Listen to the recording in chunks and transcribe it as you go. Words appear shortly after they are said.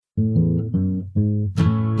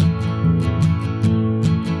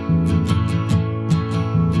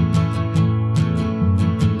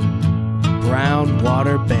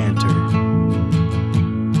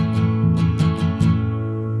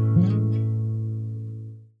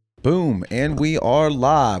Boom, and we are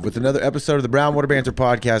live with another episode of the Brown Water Banter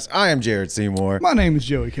podcast. I am Jared Seymour. My name is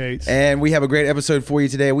Joey Cates. And we have a great episode for you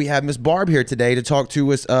today. We have Miss Barb here today to talk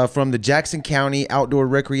to us from the Jackson County Outdoor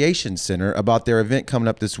Recreation Center about their event coming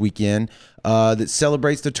up this weekend that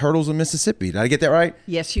celebrates the turtles in Mississippi. Did I get that right?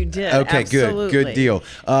 Yes, you did. Okay, Absolutely. good deal.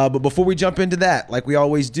 But before we jump into that, like we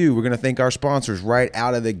always do, we're going to thank our sponsors right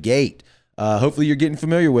out of the gate. Hopefully you're getting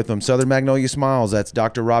familiar with them. Southern Magnolia Smiles, that's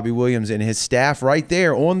Dr. Robbie Williams and his staff right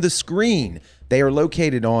there on the screen. They are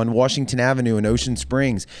located on Washington Avenue in Ocean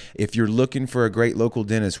Springs. If you're looking for a great local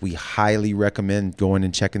dentist, we highly recommend going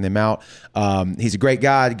and checking them out. He's a great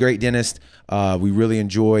guy, great dentist. We really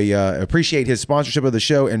appreciate his sponsorship of the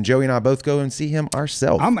show, and Joey and I both go and see him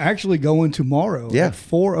ourselves. I'm actually going tomorrow at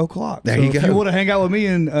 4 o'clock. There so you go. If you want to hang out with me,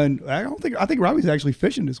 and I think Robbie's actually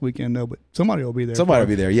fishing this weekend though, but somebody will be there. Somebody will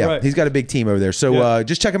be there. Yeah, right. He's got a big team over there. So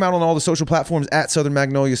just check him out on all the social platforms at Southern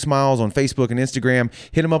Magnolia Smiles on Facebook and Instagram.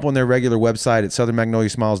 Hit him up on their regular website at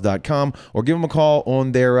southernmagnoliasmiles.com or give them a call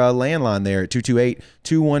on their landline there at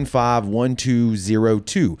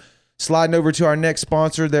 228-215-1202. Sliding over to our next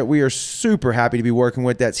sponsor that we are super happy to be working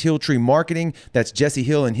with. That's Hilltree Marketing. That's Jesse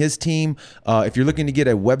Hill and his team. If you're looking to get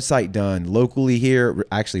a website done locally here,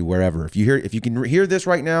 actually wherever, if you can hear this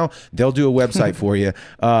right now, they'll do a website for you.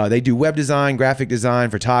 They do web design, graphic design,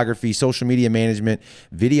 photography, social media management,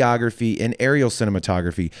 videography, and aerial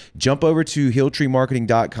cinematography. Jump over to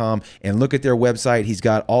hilltreemarketing.com and look at their website. He's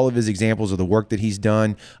got all of his examples of the work that he's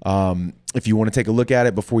done. If you want to take a look at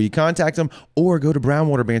it before you contact him, or go to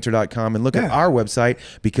brownwaterbanter.com and look at our website,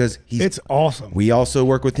 because it's awesome. We also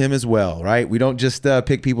work with him as well, right? We don't just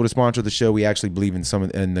pick people to sponsor the show. We actually believe in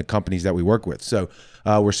in the companies that we work with. So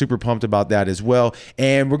we're super pumped about that as well.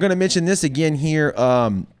 And we're going to mention this again here.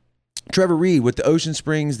 Trevor Reed with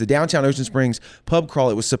the downtown Ocean Springs pub crawl.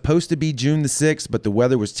 It was supposed to be June the 6th, but the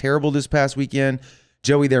weather was terrible this past weekend.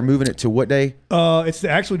 Joey, they're moving it to what day? It's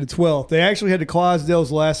actually the 12th. They actually had the Clydesdales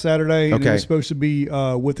last Saturday, and it was supposed to be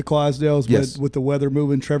with the Clydesdales, but with the weather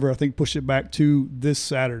moving, Trevor, I think, pushed it back to this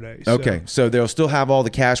Saturday. Okay, so they'll still have all the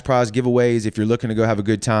cash prize giveaways. If you're looking to go have a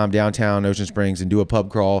good time downtown Ocean Springs and do a pub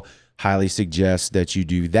crawl, highly suggest that you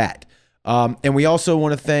do that. And we also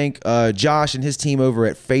want to thank Josh and his team over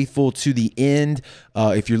at Faithful to the End.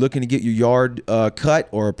 If you're looking to get your yard cut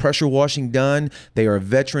or pressure washing done, they are a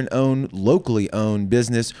veteran-owned, locally owned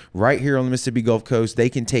business right here on the Mississippi Gulf Coast. They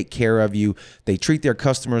can take care of you. They treat their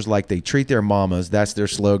customers like they treat their mamas. That's their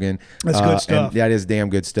slogan. That's good stuff. And that is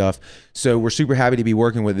damn good stuff. So we're super happy to be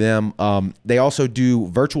working with them. They also do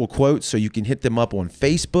virtual quotes, so you can hit them up on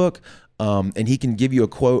Facebook. And he can give you a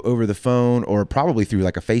quote over the phone or probably through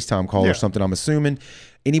like a FaceTime call or something, I'm assuming.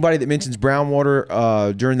 Anybody that mentions Brown Water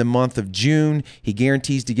during the month of June, he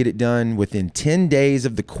guarantees to get it done within 10 days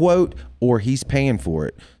of the quote, or he's paying for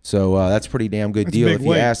it. So that's a pretty damn good deal if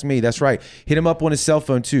you ask me. That's right. Hit him up on his cell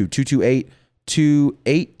phone too,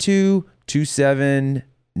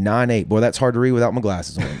 228-282-2798. Boy, that's hard to read without my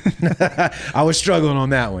glasses on. I was struggling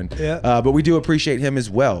on that one. Yeah. But we do appreciate him as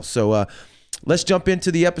well. So let's jump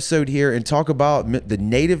into the episode here and talk about the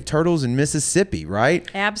native turtles in Mississippi, right?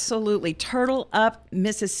 Absolutely. Turtle Up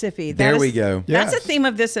Mississippi. There we go. That's the theme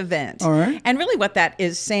of this event. All right. And really what that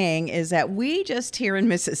is saying is that we just here in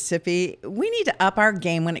Mississippi, we need to up our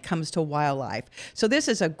game when it comes to wildlife. So this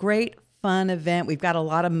is a great fun event. We've got a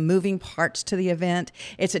lot of moving parts to the event.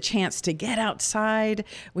 It's a chance to get outside.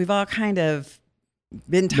 We've all kind of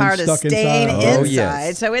been tired of staying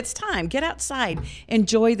inside. So it's time. Get outside.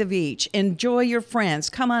 Enjoy the beach. Enjoy your friends.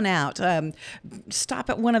 Come on out. Stop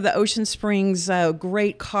at one of the Ocean Springs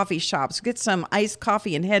great coffee shops. Get some iced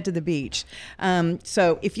coffee and head to the beach.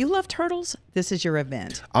 So if you love turtles, this is your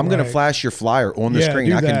event. I'm going to flash your flyer on the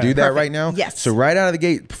screen. I can do that right now. Yes. So right out of the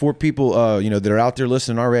gate, before people that are out there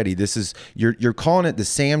listening already, this is you're calling it the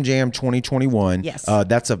Sam Jam 2021. Yes.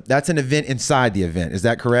 That's an event inside the event. Is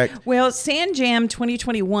that correct? Well, Sam Jam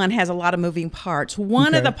 2021 has a lot of moving parts.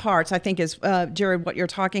 One of the parts, I think, is, Jared, what you're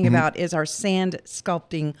talking about is our sand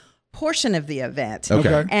sculpting portion of the event.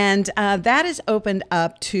 Okay. And that is opened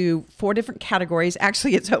up to 4 different categories.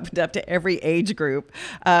 Actually, it's opened up to every age group.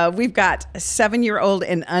 We've got 7-year-old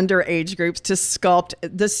and under age groups to sculpt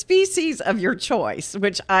the species of your choice,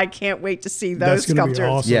 which I can't wait to see those That's gonna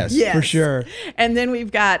sculptures. be awesome. Yes. For sure. And then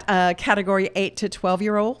we've got category 8 to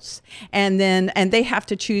 12-year-olds, and they have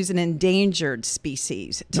to choose an endangered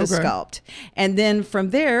species to sculpt. And then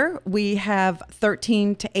from there, we have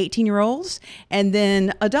 13 to 18-year-olds, and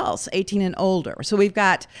then adults, 18 and older. So we've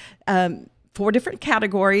got 4 different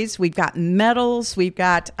categories. We've got medals. We've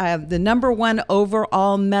got the #1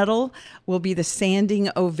 overall medal will be the Standing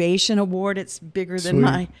Ovation Award. It's bigger than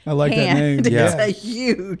my I like hand. that name. It's a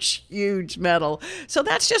huge, huge medal. So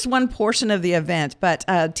that's just one portion of the event. But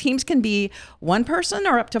teams can be 1 person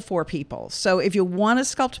or up to 4 people. So if you want to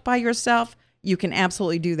sculpt by yourself, you can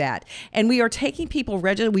absolutely do that. And we are taking people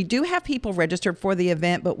registered. We do have people registered for the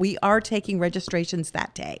event, but we are taking registrations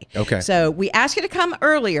that day. Okay. So we ask you to come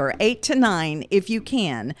earlier, 8 to 9, if you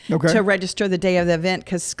can, to register the day of the event,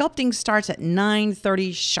 because sculpting starts at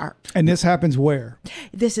 9:30 sharp. And this happens where?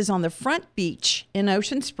 This is on the front beach in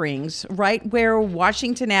Ocean Springs, right where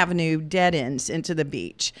Washington Avenue dead ends into the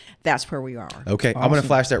beach. That's where we are. Okay. Awesome. I'm going to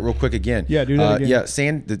flash that real quick again. Yeah, do that again.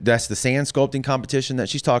 Yeah, that's the sand sculpting competition that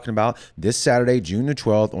she's talking about. This Saturday, June the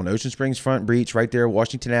 12th on Ocean Springs Front Beach, right there,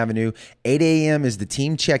 Washington Avenue. 8 a.m. is the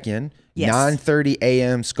team check-in. Yes. 9:30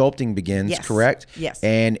 a.m. sculpting begins, correct? Yes.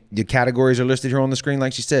 And the categories are listed here on the screen,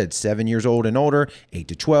 like she said, 7 years old and older, 8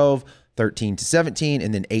 to 12, 13 to 17,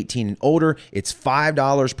 and then 18 and older. It's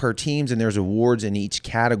 $5 per teams, and there's awards in each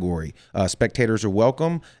category. Spectators are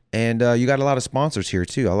welcome. And you got a lot of sponsors here,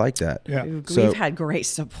 too. I like that. Yeah. We've had great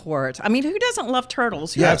support. I mean, who doesn't love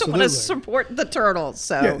turtles? Who doesn't want to support the turtles?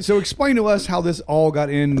 So explain to us how this all got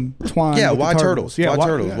entwined. Yeah, with why the turtles? Yeah, why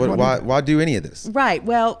turtles? Why do any of this? Right.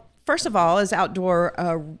 Well, first of all, as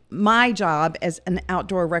my job as an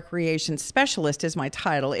outdoor recreation specialist is my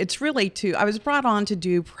title. It's really I was brought on to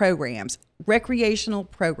do programs, recreational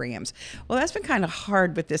programs. Well, that's been kind of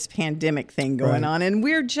hard with this pandemic thing going on, and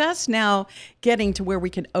we're just now getting to where we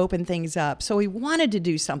can open things up. So we wanted to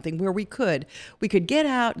do something where we could get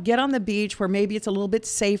out, get on the beach where maybe it's a little bit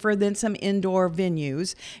safer than some indoor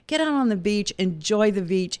venues. Get out on the beach, enjoy the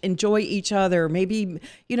beach, enjoy each other, maybe,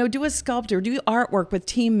 do a sculpt or do artwork with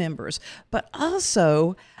team members. But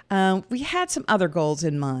also, we had some other goals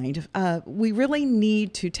in mind. We really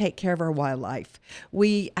need to take care of our wildlife.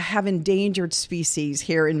 We have endangered species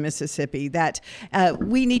here in Mississippi that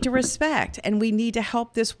we need to respect, and we need to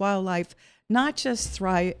help this wildlife not just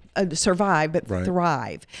survive, but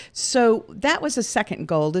thrive. So that was the second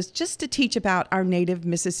goal, is just to teach about our native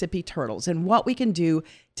Mississippi turtles and what we can do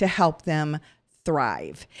to help them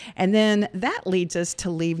thrive. And then that leads us to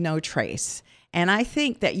leave no trace. And I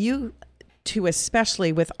think that you to,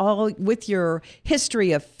 especially with your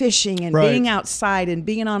history of fishing and being outside and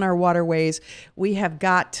being on our waterways, we have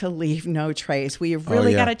got to leave no trace. We have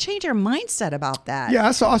really got to change our mindset about that. Yeah,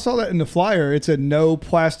 I saw that in the flyer. It's a no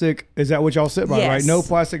plastic. Is that what y'all sit by, right? No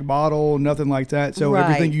plastic bottle, nothing like that. So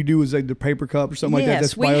everything you do is like the paper cup or something like that.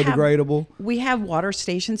 That's biodegradable. We have water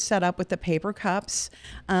stations set up with the paper cups,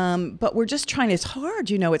 but we're just trying. It's hard,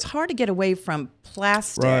 it's hard to get away from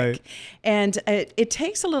plastic, and it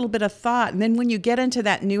takes a little bit of thought. And then when you get into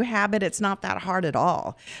that new habit, it's not that hard at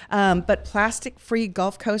all. But plastic-free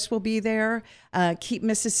Gulf Coast will be there. Keep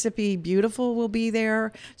Mississippi Beautiful will be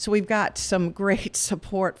there. So we've got some great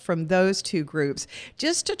support from those two groups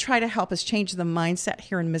just to try to help us change the mindset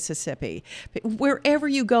here in Mississippi. But wherever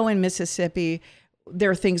you go in Mississippi,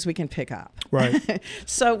 there are things we can pick up. Right.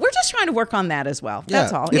 So we're just trying to work on that as well.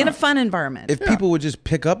 That's all. In a fun environment. If people would just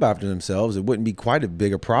pick up after themselves, it wouldn't be quite a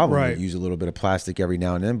big a problem to use a little bit of plastic every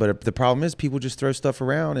now and then. But the problem is people just throw stuff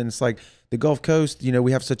around, and it's like the Gulf Coast,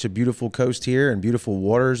 we have such a beautiful coast here and beautiful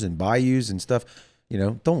waters and bayous and stuff.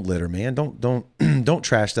 Don't litter, man. Don't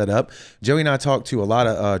trash that up. Joey and I talked to a lot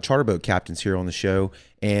of charter boat captains here on the show,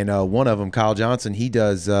 and one of them, Kyle Johnson, he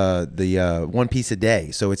does the one piece a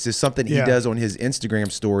day. So it's just something he does on his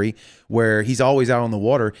Instagram story where he's always out on the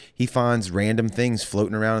water. He finds random things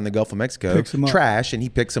floating around in the Gulf of Mexico, trash, and he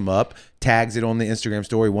picks them up, tags it on the Instagram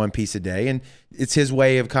story, one piece a day. And it's his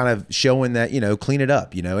way of kind of showing that, clean it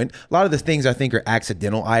up, And a lot of the things I think are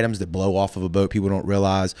accidental items that blow off of a boat. People don't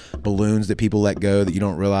realize balloons that people let go that you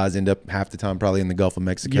don't realize end up half the time probably in the Gulf of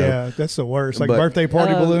Mexico. Yeah, that's the worst. Like birthday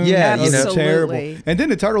party balloons. Yeah, that's terrible. And then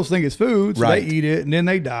the turtles think it's food, so they eat it and then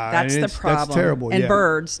they die. That's the problem. That's terrible. And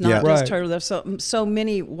birds, not just turtles. So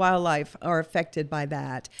many wildlife are affected by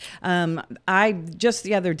that. I just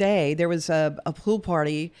the other day there was a pool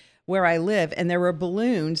party where I live, and there were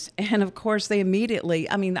balloons, and of course they immediately.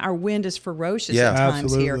 Our wind is ferocious at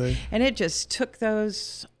times here, and it just took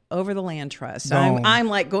those over the land trust. I'm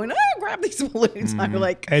like going, grab these balloons. I'm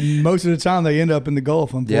like, and most of the time they end up in the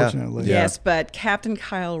Gulf, unfortunately. Yes, but Captain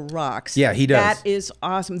Kyle rocks. Yeah, he does. That is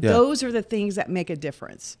awesome. Yeah. Those are the things that make a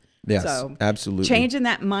difference. Yes, so, absolutely. Changing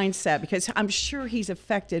that mindset, because I'm sure he's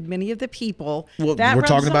affected many of the people. Well, we're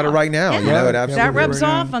talking about it right now. Yeah. That rubs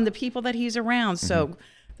off on the people that he's around. So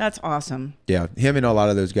That's awesome. Yeah, him and a lot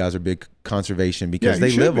of those guys are big conservation because they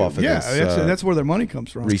live off of this. That's where their money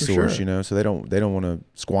comes from. Resource, so they don't want to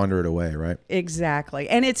squander it away, right? Exactly.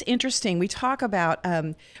 And it's interesting. We talk about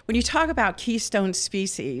when you talk about keystone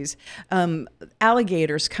species,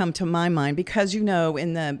 alligators come to my mind because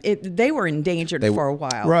they were endangered for a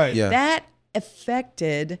while. Right. Yeah. That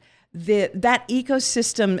affected. That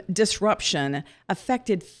ecosystem disruption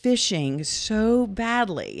affected fishing so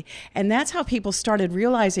badly. And that's how people started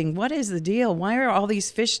realizing, what is the deal? Why are all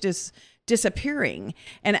these fish disappearing?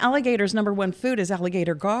 And alligators' number one food is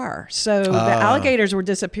alligator gar. So the alligators were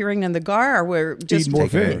disappearing and the gar were just eating more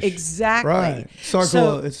fish. Exactly. Right.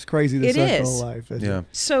 It's crazy, the cycle of life. Yeah.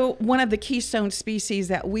 So one of the keystone species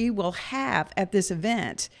that we will have at this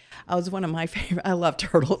event was one of my favorite. I love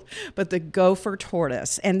turtles, but the gopher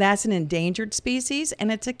tortoise, and that's an endangered species,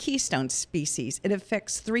 and it's a keystone species. It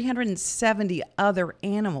affects 370 other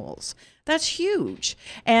animals. That's huge.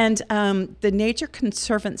 And the Nature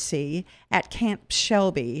Conservancy at Camp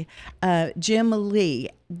Shelby, Jim Lee,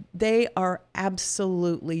 they are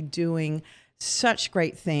absolutely doing such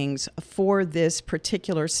great things for this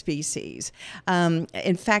particular species.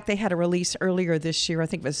 In fact, they had a release earlier this year. I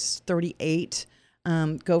think it was 38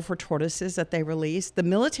 gopher tortoises that they released. The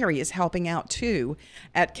military is helping out too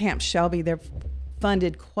at Camp Shelby. They've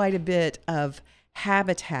funded quite a bit of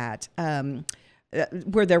habitat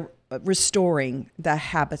where they're restoring the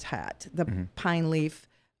habitat, the pine leaf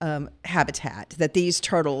habitat that these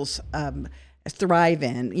turtles thrive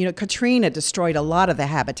in. Katrina destroyed a lot of the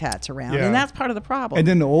habitats around, and that's part of the problem. And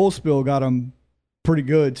then the oil spill got them pretty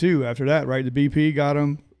good too after that, right? The BP got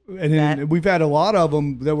them. And then we've had a lot of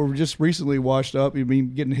them that were just recently washed up. I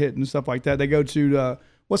mean, getting hit and stuff like that. They go to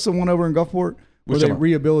what's the one over in Gulfport where they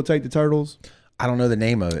rehabilitate the turtles? I don't know the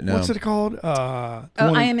name of it. No. What's it called?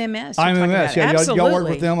 IMMS. IMMS. Yeah, y'all work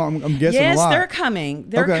with them. I'm guessing a lot. Yes, they're coming.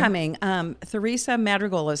 They're coming. Theresa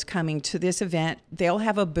Madrigal is coming to this event. They'll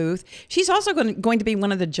have a booth. She's also going to be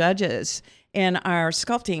one of the judges in our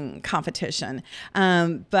sculpting competition.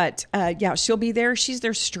 But she'll be there. She's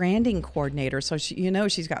their stranding coordinator. So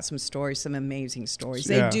she's got some stories, some amazing stories.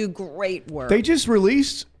 They do great work. They just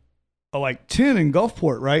released like 10 in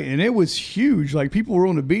Gulfport, right? And it was huge. Like people were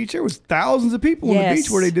on the beach. There was thousands of people on the beach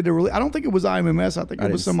where they did the release. I don't think it was IMMS. I think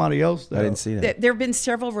it was somebody else. I didn't see that. There have been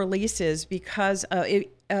several releases because of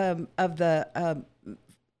the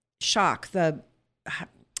shock,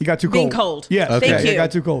 It got too cold. Being cold. Yeah. Okay. Thank you. It got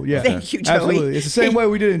too cold. Yeah. Thank you, Joey. Absolutely. It's the same way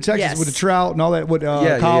we did in Texas with the trout and all that, what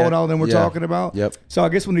Kyle and all them were talking about. Yep. So I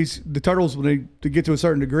guess when the turtles, to get to a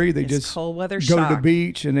certain degree, they just cold weather go shock. to the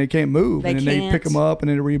beach and they can't move. And then they pick them up and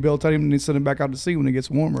then they rehabilitate them and they send them back out to sea when it gets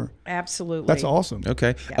warmer. Absolutely. That's awesome.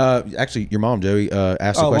 Okay. Yeah. Actually, your mom, Joey,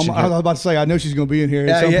 asked a question. I was about to say, I know she's going to be in here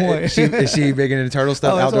at some point. Is she big into turtle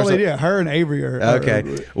stuff? That's all they do. Her and Avery are.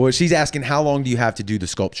 Okay. Well, she's asking, how long do you have to do the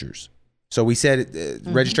sculptures? So we said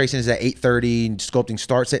registration is at 8:30 and sculpting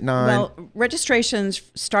starts at 9. Well, registration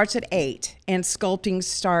starts at 8 and sculpting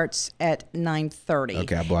starts at 9:30.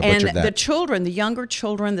 Okay, I butchered and that. The children, the younger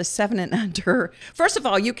children, the 7 and under. First of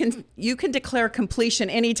all, you can declare completion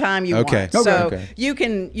anytime you want. So you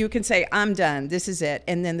can say, I'm done. This is it,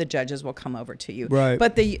 and then the judges will come over to you. Right.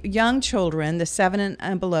 But the young children, the 7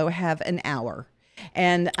 and below, have an hour.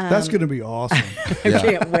 And that's going to be awesome. I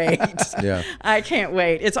can't wait. I can't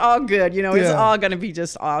wait. It's all good. It's all going to be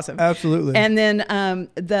just awesome. Absolutely. And then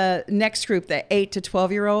the next group, the 8 to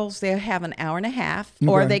 12-year-olds, they have an hour and a half,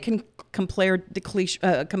 or they can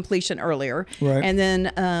completion earlier. Right. And then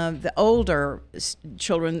the older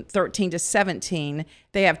children, 13 to 17,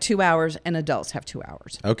 they have 2 hours, and adults have 2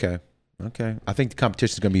 hours. Okay. I think the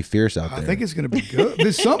competition is going to be fierce out there. I think it's going to be good.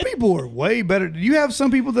 But some people are way better. Do you have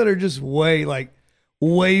some people that are just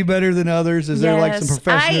way better than others? Is there like some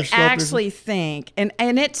professional sculptors? I actually think, and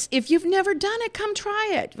it's, if you've never done it, come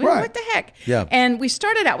try it. Right. What the heck? Yeah. And we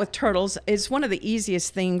started out with turtles. It's one of the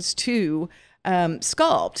easiest things to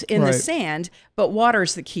sculpt in the sand, but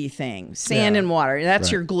water's the key thing. Sand and water,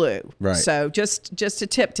 that's your glue. Right. So just a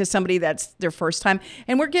tip to somebody that's their first time.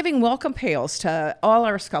 And we're giving welcome pails to all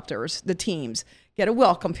our sculptors, the teams. Get a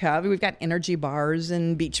welcome pail. We've got energy bars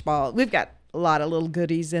and beach ball. We've got a lot of little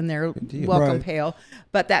goodies in there. Welcome pail.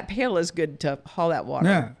 But that pail is good to haul that water.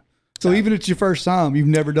 Yeah. So even if it's your first time, you've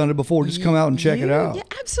never done it before, just come out and check it out. Yeah,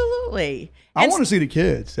 absolutely. I want to see the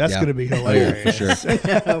kids. That's going to be hilarious. Oh, yeah, for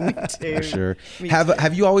sure. No, me too. For sure.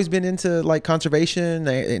 Have you always been into like conservation,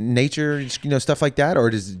 nature, stuff like that, or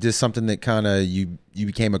is this something that kind of you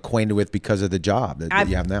became acquainted with because of the job that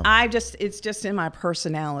you have now? It's just in my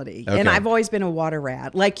personality, and I've always been a water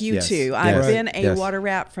rat, like you too. I've been a water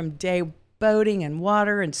rat from day boating and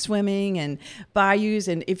water and swimming and bayous,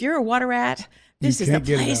 and if you're a water rat, This is the can't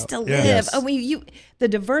get it place out. to Yeah. live. Yes. I mean, the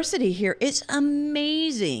diversity here is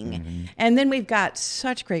amazing. And then we've got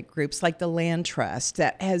such great groups like the Land Trust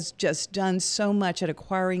that has just done so much at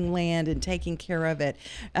acquiring land and taking care of it.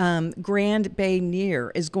 Grand Bay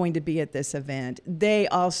Near is going to be at this event. They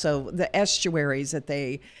also, the estuaries that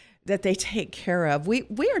they take care of. We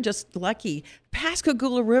are just lucky.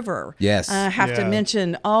 Pascagoula River. Yes. Have to Yeah.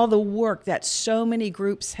 mention all the work that so many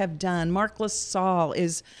groups have done. Mark LaSalle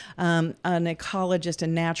is an ecologist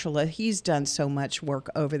and naturalist. He's done so much work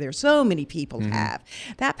over there. So many people have.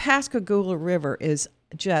 That Pascagoula River is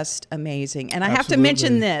just amazing. And I have to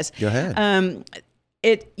mention this. Go ahead.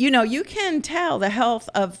 You can tell the health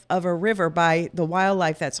of a river by the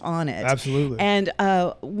wildlife that's on it. Absolutely. And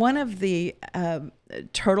one of the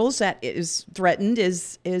turtles that is threatened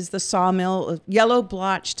is the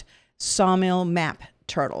yellow-blotched sawmill map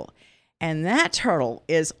turtle. And that turtle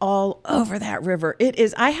is all over that river. It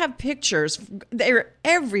is. I have pictures. They're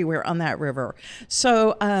everywhere on that river.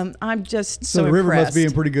 So I'm just so the river impressed. must be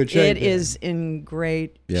in pretty good shape It then. is in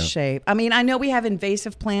great Yeah. shape. I mean, I know we have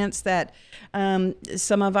invasive plants that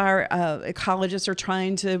some of our ecologists are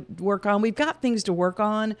trying to work on. We've got things to work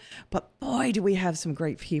on, but boy, do we have some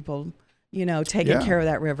great people, taking Yeah. care of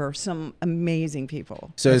that river. Some amazing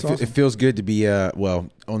people. So That's it awesome. feels good to be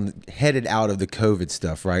headed out of the COVID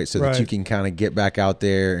stuff, right? So that Right. you can kind of get back out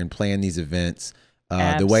there and plan these events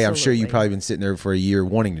the way I'm sure you've Absolutely. probably been sitting there for a year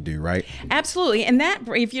wanting to do, right? Absolutely. And that,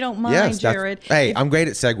 if you don't mind, Yes, Jared. hey, I'm great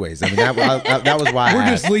at segues. I mean, that was why We're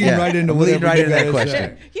I just asked. leading right into I'm leading whatever right you into that guys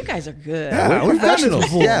question. say. You guys are good. Yeah, We're we've done this professionals.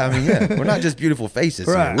 before. Yeah, I mean, yeah, we're not just beautiful faces.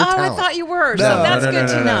 Right. Here. We're Oh, talent. I thought you were. No, so that's no, good no,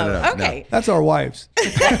 to no, know. no. Okay. That's our wives.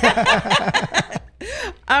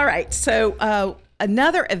 All right. So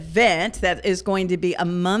another event that is going to be a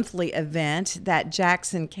monthly event that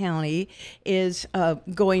Jackson County is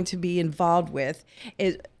going to be involved with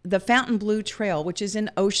is the Fontainebleau Trail, which is in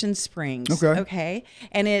Ocean Springs. Okay.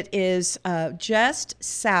 And it is just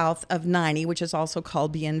south of 90, which is also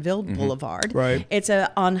called Bienville Boulevard. Right. It's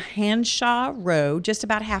on Hanshaw Road, just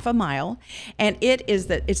about half a mile, and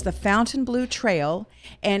it's the Fontainebleau Trail,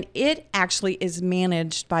 and it actually is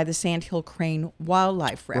managed by the Sandhill Crane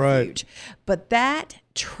Wildlife Refuge. But that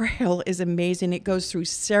trail is amazing. It goes through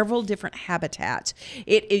several different habitats.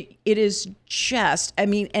 It is just, I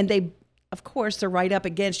mean, and they, of course, they're right up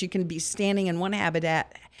against, you can be standing in one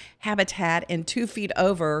habitat and 2 feet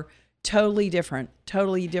over totally different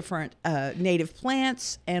native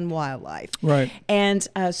plants and wildlife. Right. And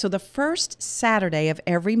so the first Saturday of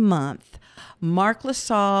every month, Mark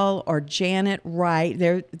LaSalle or Janet Wright,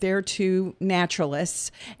 they're two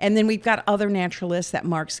naturalists. And then we've got other naturalists that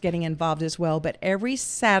Mark's getting involved as well. But every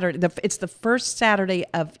Saturday, it's the first Saturday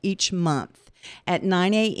of each month at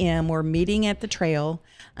 9 a.m., we're meeting at the trail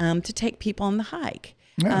to take people on the hike.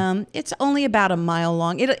 Yeah. It's only about a mile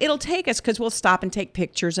long. It'll take us because we'll stop and take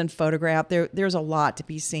pictures and photograph. There's a lot to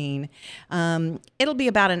be seen. It'll be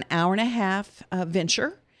about an hour and a half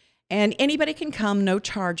venture. And anybody can come, no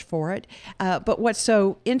charge for it. But what's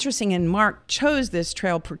so interesting, and Mark chose this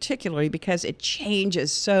trail particularly because it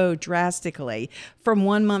changes so drastically from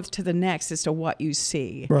one month to the next as to what you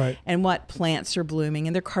see. Right. And what plants are blooming.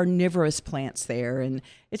 And they're carnivorous plants there. And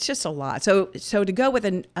it's just a lot. So to go with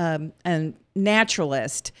a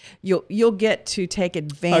naturalist, you'll get to take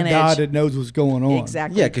advantage. A guy that knows what's going on.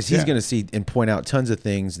 Exactly. Yeah, because he's going to see and point out tons of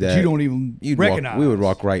things that you don't even recognize. we would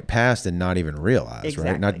walk right past and not even realize,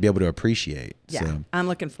 Exactly. right? Not be able to appreciate. Yeah, So, I'm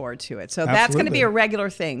looking forward to it. So that's going to be Absolutely. a regular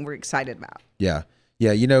thing we're excited about. yeah.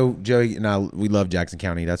 Yeah, Joey and I, we love Jackson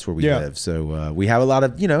County. That's where we Yeah. live. So we have a lot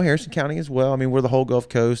of, Harrison County as well. I mean, we're the whole Gulf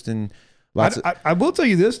Coast and lots of. I will tell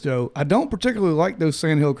you this, Joe. I don't particularly like those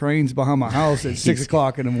Sandhill cranes behind my house at 6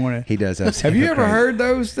 o'clock in the morning. He does have. Have you ever heard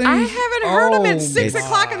those things? I haven't heard them at 6 my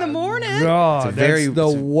o'clock in the morning. God, It's a very- that's the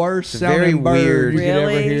it's a- worst it's a very sounding bird weird- you could ever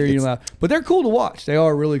Really? hear in your life. But they're cool to watch. They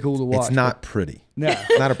are really cool to watch. It's not pretty. No.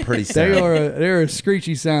 It's not a pretty sound. They're a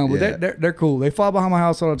screechy sound, but Yeah. they're cool. They fly behind my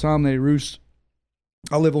house all the time. They roost.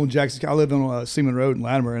 I live on Seaman Road in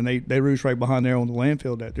Latimer, and they roost right behind there on the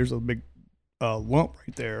landfill. There's a big lump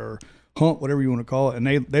right there, or hump, whatever you want to call it,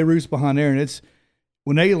 and they roost behind there. And it's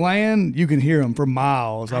when they land, you can hear them for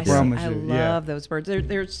miles. I promise I you. love those birds.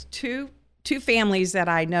 There's two families that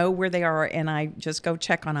I know where they are, and I just go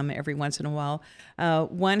check on them every once in a while.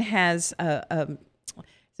 One has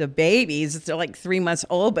the babies. They're like 3 months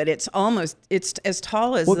old, but it's as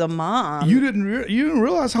tall as the mom. You didn't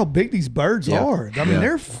realize how big these birds Yeah. are. I mean, Yeah.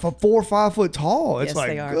 they're 4 or 5 foot tall. It's Yes, like,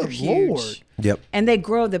 they are. good They're huge. Lord. Yep. And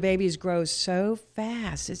the babies grow so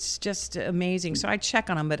fast. It's just amazing. So I check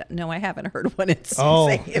on them, but no, I haven't heard one. It's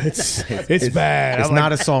it's bad. It's I'm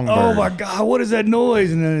not a songbird. Oh my God, what is that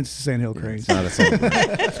noise? And then it's the sandhill crane. It's not a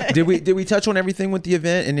songbird. Did we touch on everything with the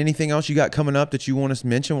event and anything else you got coming up that you want us to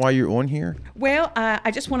mention while you're on here? Well,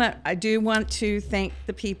 I do want to thank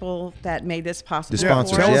the people that made this possible. The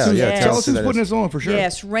sponsors, for us. Tell us who's putting us on for sure.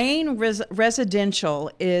 Yes, Rain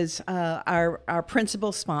Residential is our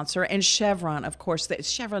principal sponsor, and Chevron, of course.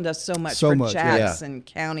 Chevron does so much for Jackson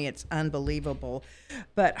County. It's unbelievable.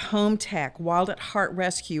 But Home Tech, Wild at Heart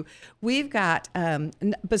Rescue, we've got,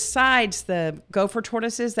 besides the gopher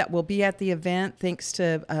tortoises that will be at the event, thanks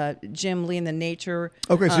to Jim Lee and the Nature.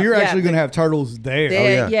 Okay, so you're actually going to have turtles there.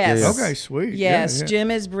 Yes. Yeah. Okay, sweet. Yes, Yeah.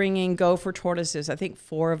 Jim is bringing gopher tortoises, I think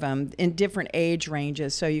 4 of them, in different age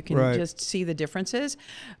ranges, so you can just see the differences.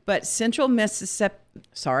 But Central Mississippi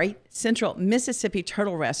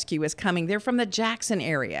Turtle Rescue is coming. They're from the Jackson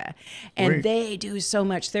area, and they do so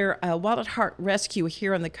much. They're Wild at Heart Rescue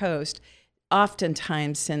here on the coast.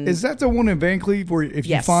 Oftentimes, is that the one in Van Cleve where if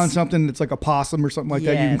you find something that's like a possum or something like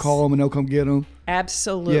that, you can call them and they'll come get them?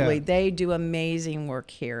 Absolutely. Yeah. They do amazing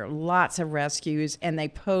work here. Lots of rescues, and they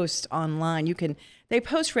post online. They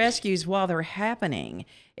post rescues while they're happening.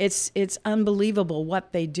 It's unbelievable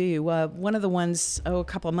what they do. One of the ones a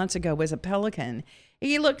couple of months ago was a pelican.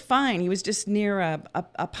 He looked fine. He was just near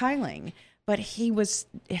a piling, but he was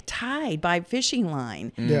tied by fishing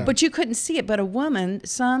line. Yeah. But you couldn't see it. But a woman,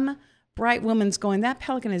 some bright woman's going, that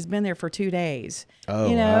pelican has been there for 2 days.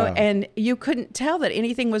 Oh, wow. And you couldn't tell that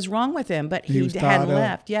anything was wrong with him, but he hadn't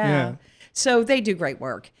left. Yeah. So they do great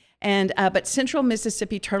work. And but Central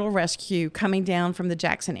Mississippi Turtle Rescue, coming down from the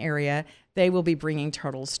Jackson area, they will be bringing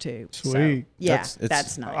turtles too. Sweet. So,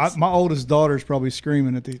 that's nice. My oldest daughter's probably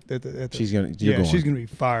screaming at the she's gonna be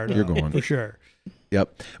fired up. You're going for sure.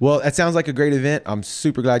 Yep. Well, that sounds like a great event. I'm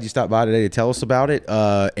super glad you stopped by today to tell us about it.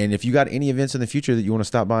 And if you got any events in the future that you want to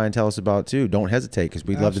stop by and tell us about too, don't hesitate, because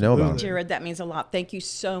we'd love to know about it. Jared, that means a lot. Thank you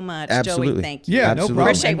so much. Absolutely. Joey, thank you. Yeah, no problem.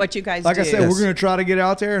 Appreciate what you guys do. Like I said, we're going to try to get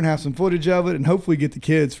out there and have some footage of it and hopefully get the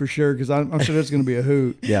kids for sure, because I'm sure that's going to be a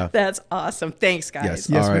hoot. Yeah. That's awesome. Thanks, guys.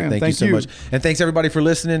 Yes, all right. ma'am. Thank you so much. And thanks everybody for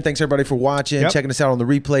listening. Thanks everybody for watching, checking us out on the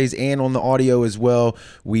replays and on the audio as well.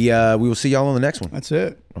 We will see y'all on the next one. That's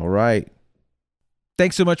it. All right.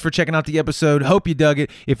 Thanks so much for checking out the episode. Hope you dug it.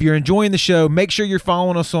 If you're enjoying the show, make sure you're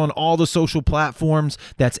following us on all the social platforms.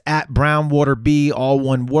 That's at BrownwaterB, all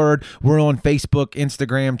one word. We're on Facebook,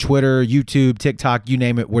 Instagram, Twitter, YouTube, TikTok, you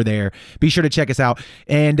name it, we're there. Be sure to check us out.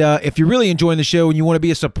 And if you're really enjoying the show and you want to be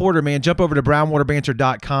a supporter, man, jump over to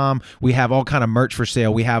brownwaterbanter.com. We have all kind of merch for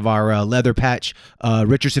sale. We have our leather patch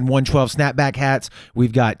Richardson 112 snapback hats.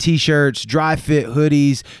 We've got t-shirts, dry fit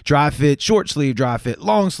hoodies, dry fit short sleeve, dry fit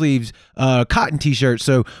long sleeves, cotton t-shirts.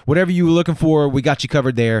 So whatever you were looking for, we got you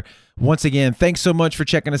covered there. Once again, thanks so much for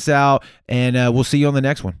checking us out, and we'll see you on the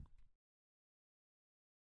next one.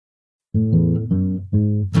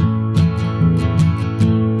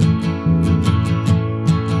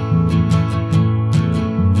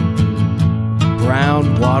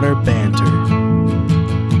 Brown Water Banter.